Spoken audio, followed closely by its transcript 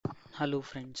Hello,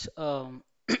 friends.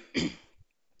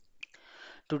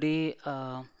 Today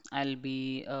I'll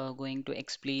be going to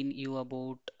explain you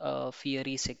about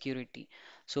Fiori Security.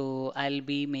 So I'll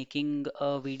be making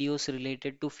videos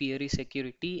related to Fiori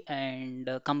Security and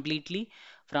completely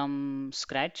from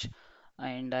scratch.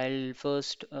 And I'll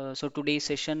first, so today's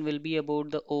session will be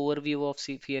about the overview of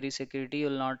Fiori Security.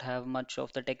 You'll not have much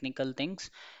of the technical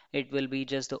things. It will be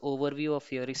just the overview of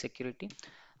Fiori Security.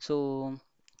 So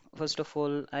first of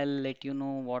all, I'll let you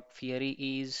know what Fiori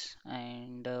is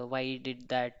and why did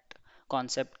that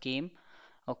concept came.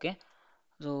 Okay,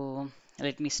 so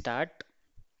let me start.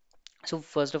 So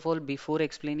first of all, before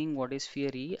explaining what is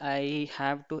Fiori, I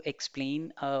have to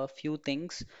explain a few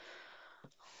things.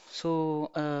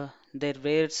 So there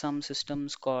were some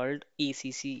systems called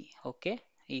ECC. Okay,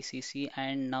 ECC,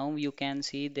 and now you can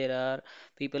see there are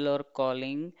people are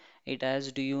calling it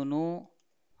as. Do you know?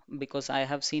 Because I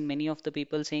have seen many of the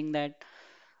people saying that.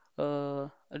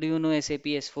 Do you know SAP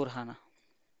S4 HANA?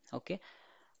 Okay,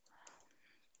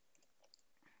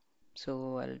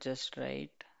 so I'll just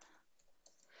write.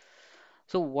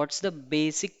 So what's the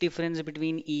basic difference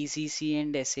between ECC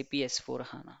and SAP S4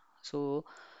 HANA? So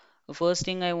the first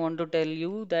thing I want to tell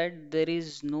you that there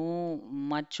is no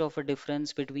much of a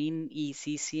difference between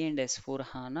ECC and S4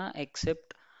 HANA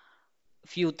except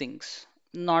few things.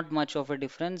 Not much of a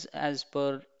difference as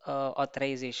per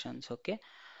authorizations. Okay.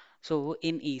 So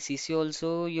in ECC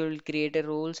also you'll create a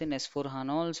roles in S4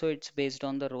 HANA also it's based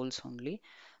on the roles only.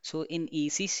 So in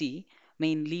ECC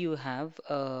mainly you have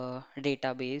a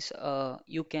database.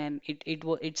 You can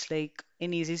it's like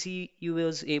in ECC you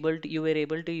were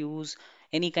able to use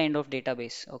any kind of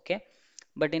database. Okay,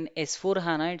 but in S4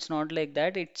 HANA it's not like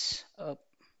that.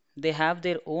 They have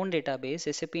their own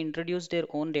database. SAP introduced their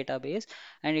own database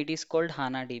and it is called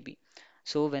HANA DB.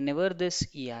 So whenever this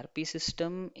ERP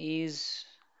system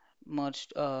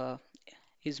merged uh,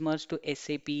 is merged to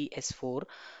SAP S4,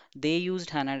 they used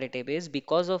HANA database.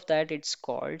 Because of that, it's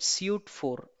called Suite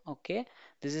 4. Okay,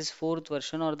 this is fourth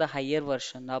version or the higher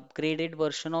version, upgraded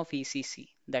version of ECC.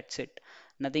 That's it,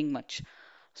 nothing much.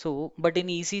 So, but in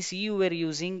ECC, you were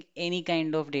using any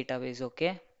kind of database.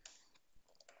 Okay,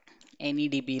 any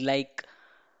DB like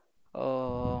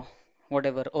uh,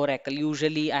 whatever Oracle.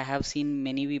 Usually, I have seen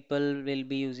many people will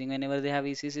be using whenever they have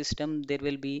EC system, there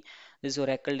will be this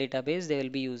Oracle database they will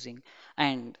be using.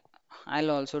 And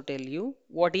I'll also tell you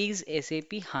what is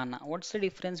SAP HANA. What's the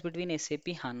difference between SAP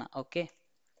HANA? Okay,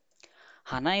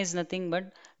 HANA is nothing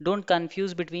but don't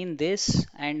confuse between this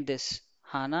and this.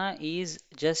 HANA is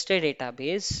just a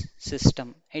database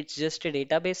system. It's just a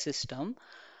database system,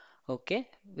 okay,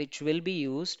 which will be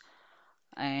used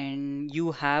and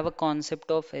you have a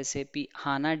concept of SAP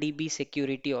HANA DB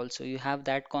security also. You have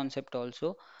that concept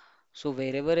also. So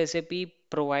wherever SAP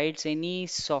provides any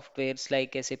softwares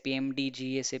like SAP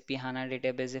MDG, SAP HANA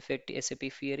Database, SAP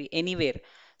Fiori, anywhere,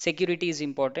 security is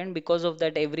important. Because of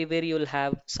that, everywhere you'll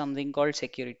have something called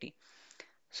security.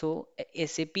 So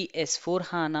SAP S4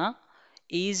 HANA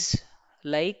is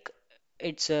like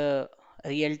it's a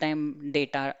real-time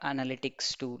data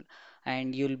analytics tool,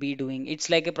 and you'll be doing it's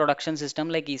like a production system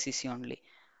like ECC only.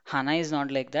 HANA is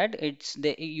not like that. It's just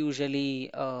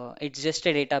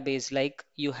a database like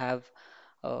you have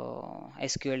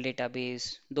SQL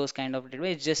database, those kind of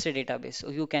database. It's just a database. So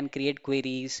you can create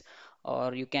queries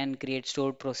or you can create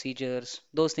stored procedures.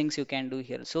 Those things you can do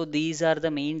here. So these are the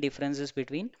main differences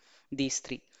between these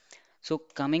three. So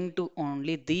coming to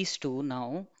only these two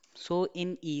now. So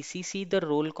in ECC the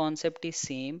role concept is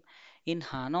same. In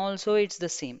HANA also it's the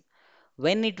same.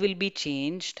 When it will be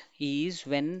changed is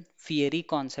when Fiori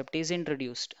concept is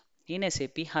introduced in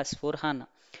SAP S4 HANA.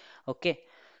 Okay.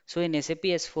 So in SAP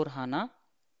S4 HANA,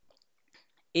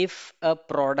 if a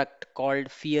product called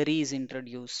Fiori is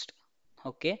introduced,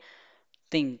 okay,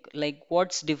 think like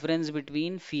what's difference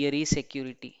between Fiori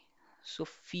security? So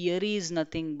Fiori is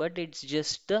nothing but it's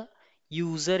just the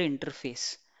user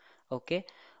interface. Okay,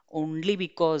 only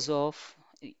because of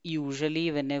usually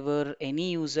whenever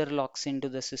any user logs into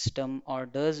the system or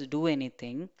does do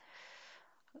anything,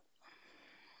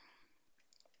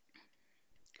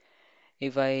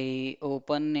 if I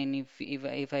open any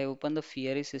if I open the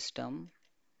Fiori system,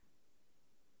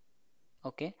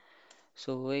 okay,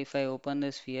 so if I open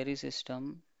this Fiori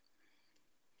system,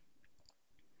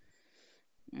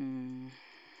 mm,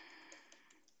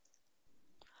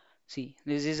 see,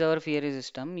 this is our Fiori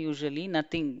system. Usually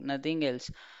nothing else.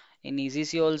 In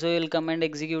ECC also you'll come and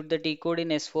execute the T code. In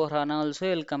S4 HANA also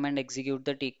you'll come and execute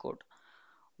the T code.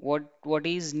 What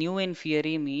is new in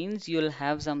Fiori means you'll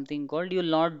have something called you'll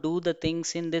not do the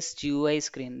things in this GUI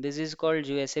screen. This is called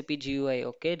SAP GUI,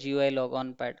 okay? GUI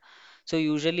logon pad. So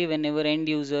usually whenever end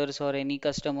users or any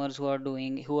customers who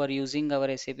are using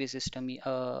our SAP system,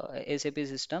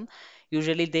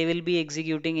 usually they will be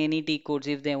executing any T codes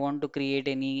if they want to create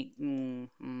any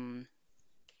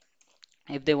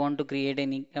if they want to create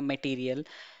any material.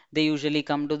 They usually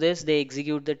come to this, they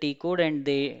execute the T code and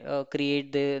they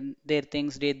create their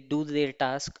things, they do their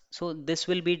task. So this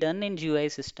will be done in GUI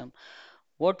system.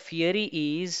 What Fiori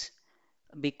is,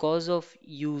 because of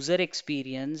user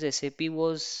experience, SAP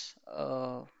was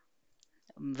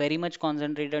very much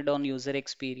concentrated on user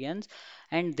experience,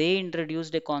 and they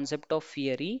introduced a concept of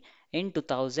Fiori in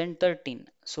 2013.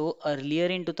 So earlier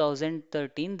in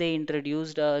 2013, they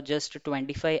introduced just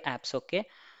 25 apps, okay?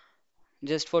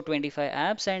 Just for 25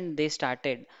 apps, and they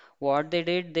started. What they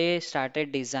did, they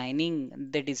designing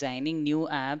new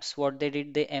apps. What they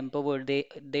did, they empowered,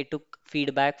 they took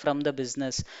feedback from the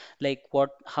business, like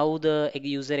how the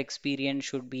user experience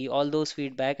should be, all those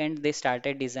feedback, and they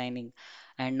started designing.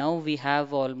 And now we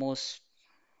have almost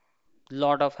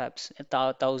lot of apps,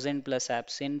 thousand plus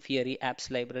apps in Fiori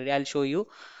apps library. I'll show you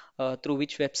through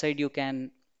which website you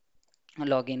can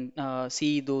log in,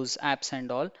 see those apps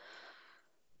and all.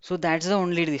 So that's the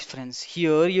only difference.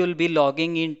 Here you'll be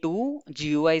logging into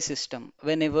GUI system.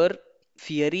 Whenever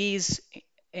Fiori is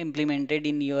implemented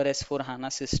in your S4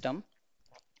 HANA system,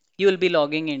 you will be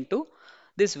logging into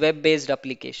this web-based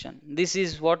application. This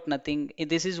is what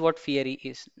Fiori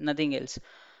is, nothing else.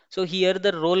 So here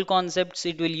the role concepts,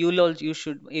 it will you'll also you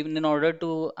should even in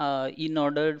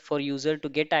order for user to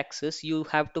get access, you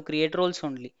have to create roles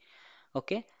only.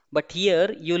 Okay, but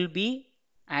here you'll be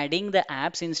adding the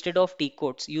apps instead of T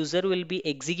codes. User will be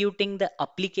executing the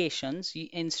applications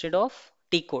instead of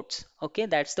T codes. Okay,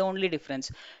 that's the only difference.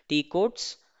 T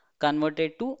codes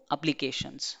converted to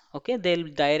applications. Okay, they'll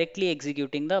directly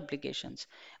executing the applications.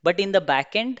 But in the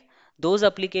backend, those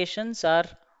applications are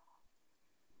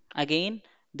again,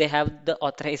 they have the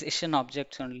authorization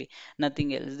objects only,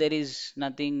 nothing else. There is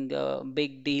nothing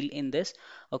big deal in this.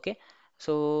 Okay,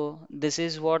 so this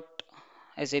is what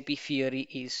SAP Fiori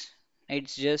is.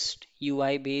 It's just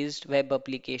UI based web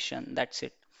application. That's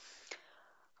it.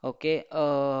 Okay,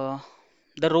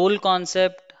 the role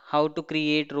concept, how to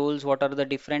create roles, what are the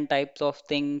different types of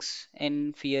things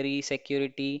in Fiori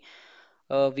Security.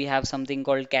 We have something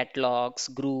called catalogs,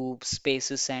 groups,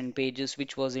 spaces, and pages,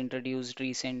 which was introduced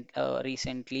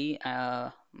recently.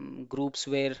 Groups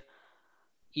were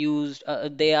used,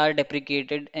 they are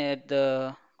deprecated at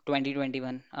the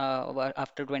 2021,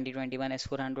 after 2021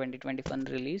 S4 2021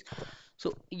 release.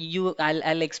 So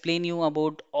I'll explain you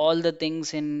about all the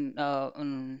things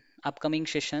in upcoming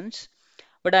sessions.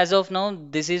 But as of now,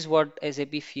 this is what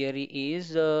SAP Fiori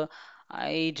is.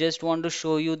 I just want to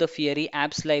show you the Fiori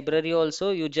apps library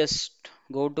also. You just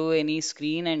go to any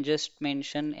screen and just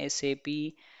mention SAP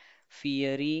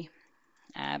Fiori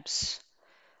apps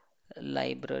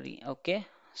library. Okay.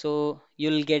 So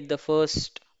you'll get the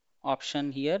first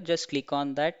option here. Just click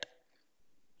on that.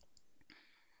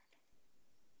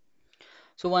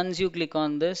 So once you click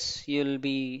on this,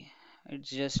 it's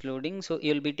just loading. So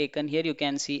you'll be taken here. You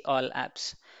can see all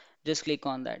apps. Just click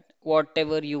on that.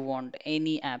 Whatever you want,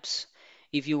 any apps.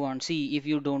 If you want, see, if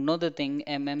you don't know the thing,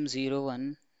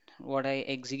 MM01, what I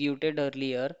executed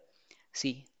earlier,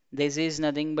 see, this is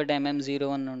nothing but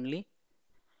MM01 only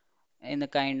in a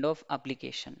kind of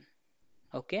application.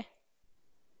 Okay.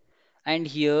 And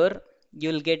here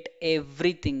you'll get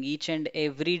everything, each and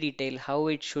every detail, how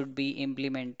it should be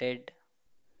implemented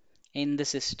in the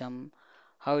system,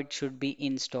 how it should be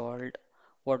installed,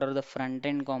 what are the front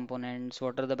end components,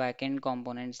 what are the back end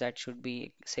components that should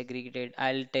be segregated.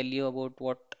 I'll tell you about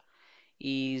what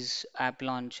is app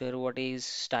launcher, what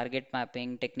is target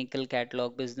mapping, technical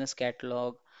catalog, business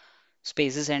catalog,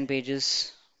 spaces and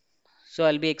pages. So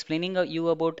I'll be explaining you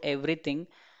about everything.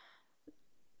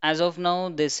 As of now,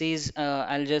 this is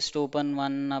I'll just open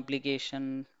one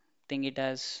application, think it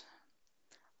as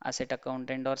asset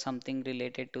accountant or something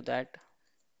related to that.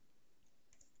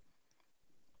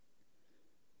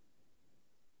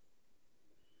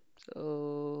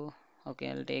 So,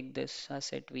 okay, I'll take this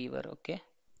asset viewer. Okay.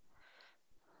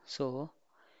 So,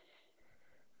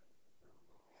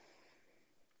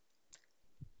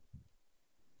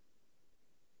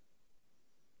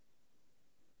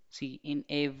 see, in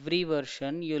every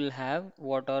version, you'll have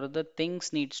what are the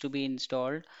things needs to be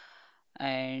installed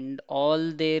and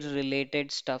all their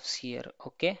related stuffs here.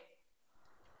 Okay.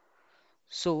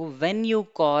 So, when you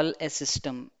call a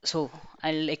system, so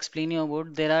I'll explain you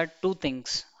about there are two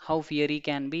things how Fiori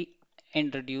can be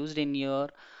introduced in your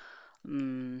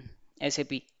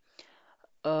SAP.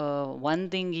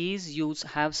 One thing is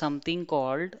have something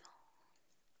called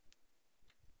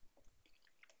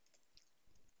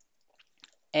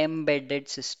embedded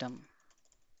systems,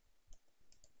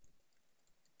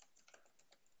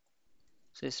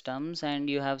 and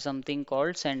you have something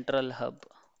called central hub.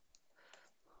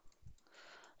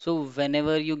 So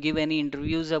whenever you give any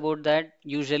interviews about that,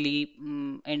 usually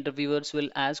interviewers will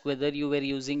ask whether you were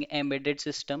using embedded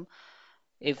system.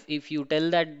 If you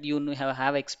tell that you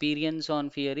have experience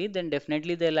on Fiori, then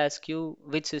definitely they'll ask you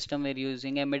which system we're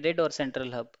using, embedded or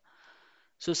central hub.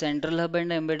 So central hub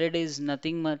and embedded is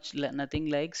nothing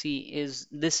like, see, is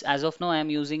this as of now I am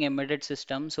using embedded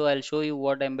system, so I'll show you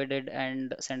what embedded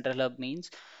and central hub means.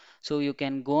 So you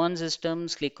can go on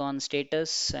systems, click on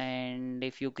status, and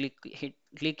if you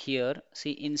click here,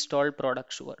 see install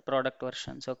product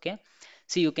versions. Okay.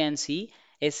 See, you can see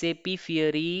SAP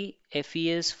Fiori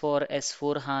FES for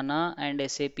S4 HANA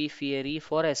and SAP Fiori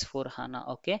for S4 HANA.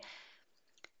 Okay.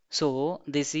 So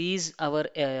this is our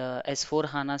S4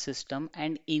 HANA system,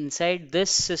 and inside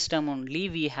this system only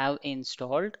we have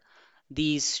installed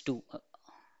these two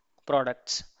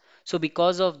products. So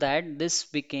because of that, this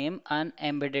became an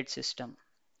embedded system.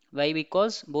 Why?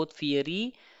 Because both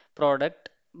the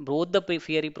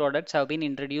Fiori products have been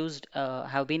introduced,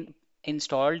 have been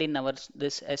installed in our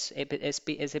this SAP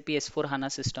S4 HANA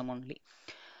system only.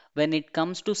 When it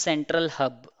comes to central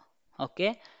hub,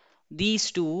 okay,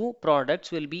 these two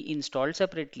products will be installed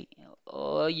separately.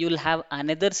 You'll have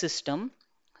another system,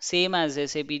 same as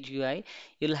SAP GUI.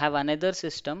 You'll have another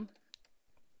system.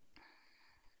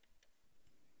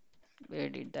 Where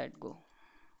did that go?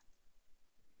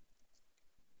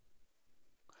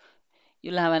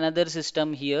 You'll have another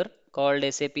system here called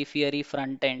SAP Fiori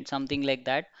front end, something like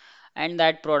that, and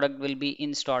that product will be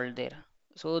installed there.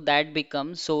 So that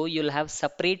becomes, so you'll have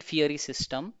separate Fiori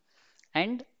system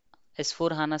and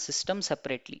S4 HANA system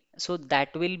separately. So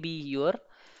that will be your,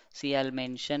 see, I'll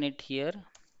mention it here,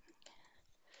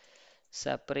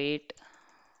 separate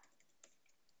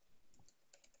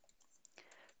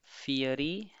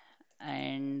Fiori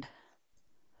and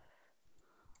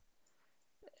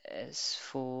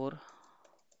S4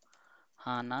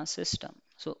 HANA system.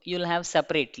 So you'll have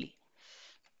separately.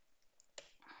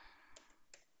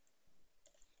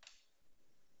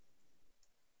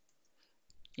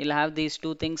 You'll have these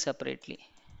two things separately.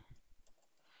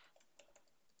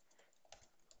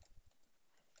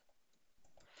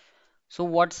 So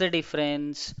what's the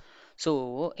difference?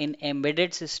 So in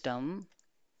embedded system,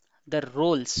 the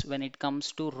roles, when it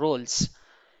comes to roles,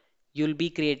 you'll be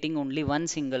creating only one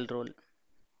single role,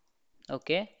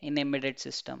 okay, in embedded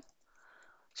system.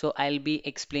 So I'll be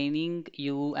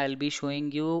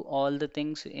showing you all the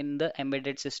things in the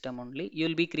embedded system only.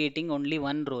 You'll be creating only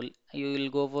one role. You will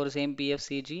go for same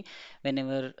PFCG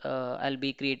whenever I'll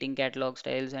be creating catalog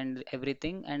styles and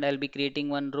everything, and I'll be creating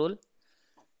one role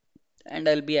and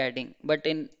I'll be adding. But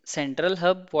in Central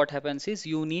Hub, what happens is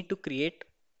you need to create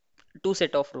two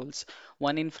set of roles.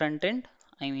 One in front end,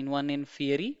 I mean one in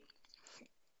Fiori,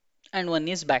 and one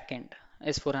is back end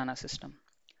S4 HANA system.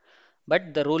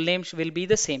 But the role names will be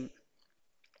the same.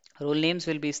 Role names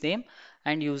will be same,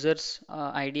 and users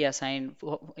ID assigned.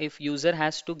 If user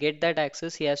has to get that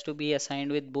access, he has to be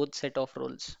assigned with both set of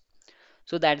roles.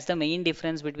 So that's the main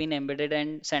difference between embedded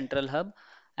and central hub.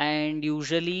 And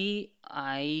usually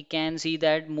I can see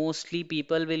that mostly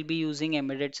people will be using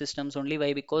embedded systems only.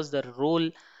 Why? Because the role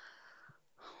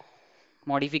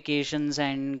modifications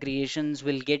and creations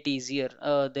will get easier.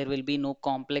 There will be no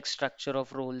complex structure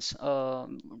of roles.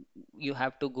 You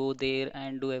have to go there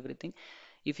and do everything.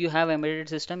 If you have embedded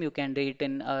system, you can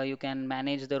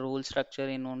manage the role structure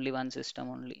in only one system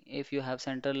only. If you have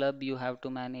central hub, you have to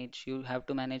manage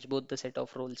both the set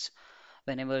of roles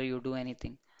whenever you do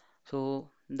anything. So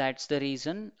that's the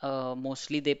reason.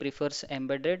 Mostly they prefers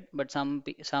embedded, but some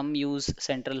use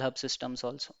central hub systems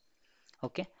also.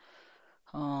 Okay.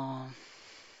 Uh,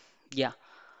 yeah.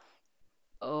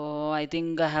 I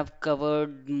think I have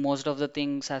covered most of the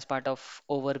things as part of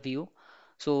overview.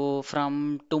 So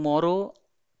from tomorrow,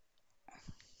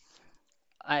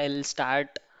 I'll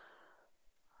start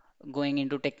going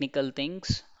into technical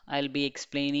things. I'll be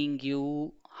explaining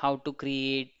you how to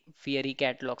create Fiori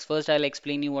catalogs. First, I'll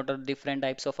explain you what are different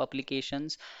types of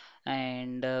applications,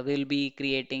 and we'll be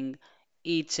creating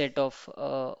each set of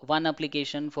one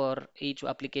application for each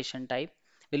application type.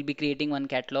 We'll be creating one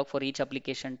catalog for each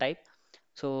application type.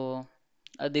 So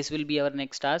this will be our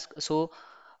next task. So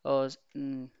uh, s-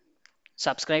 mm,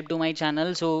 subscribe to my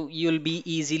channel so you'll be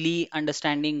easily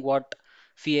understanding what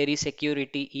Fiori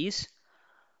security is.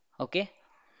 Okay.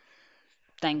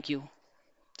 Thank you.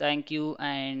 Thank you.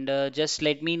 And just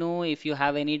let me know if you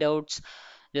have any doubts.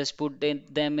 Just put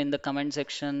them in the comment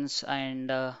sections,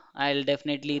 and I'll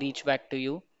definitely reach back to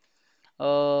you.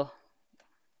 Uh,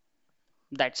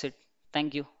 That's it.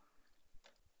 Thank you.